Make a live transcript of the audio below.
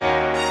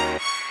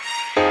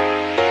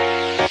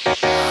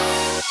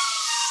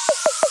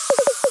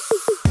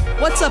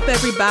What's up,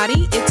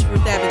 everybody? It's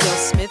Ruth Abigail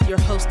Smith, your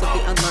host of the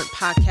Unlearned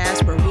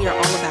podcast, where we are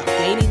all about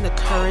gaining the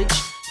courage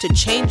to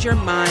change your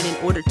mind in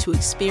order to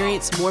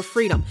experience more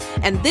freedom.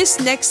 And this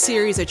next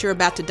series that you're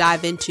about to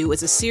dive into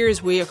is a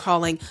series we are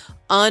calling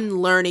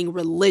Unlearning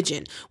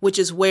Religion, which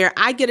is where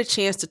I get a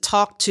chance to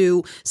talk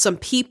to some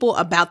people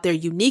about their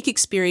unique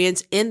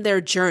experience in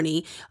their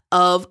journey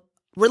of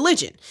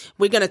religion.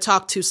 We're going to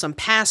talk to some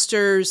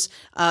pastors,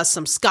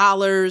 some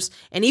scholars,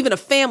 and even a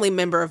family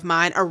member of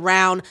mine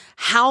around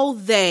how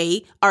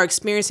they are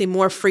experiencing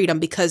more freedom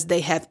because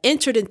they have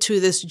entered into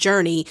this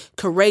journey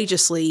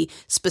courageously,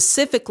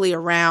 specifically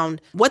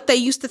around what they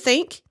used to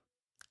think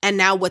and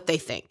now what they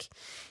think.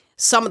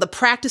 Some of the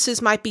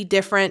practices might be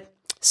different.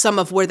 Some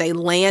of where they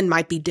land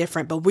might be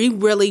different, but we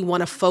really want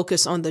to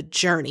focus on the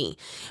journey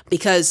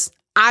because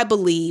I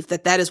believe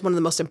that that is one of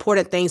the most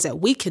important things that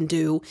we can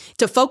do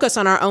to focus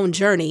on our own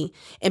journey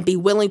and be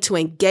willing to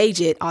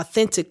engage it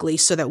authentically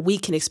so that we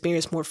can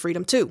experience more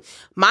freedom too.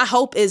 My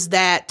hope is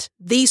that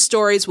these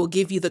stories will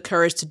give you the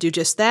courage to do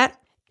just that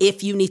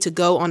if you need to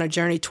go on a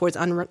journey towards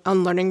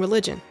unlearning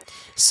religion.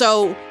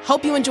 So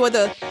hope you enjoy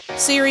the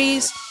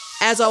series.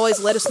 As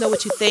always, let us know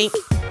what you think.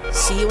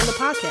 See you on the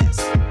podcast.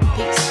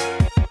 Peace.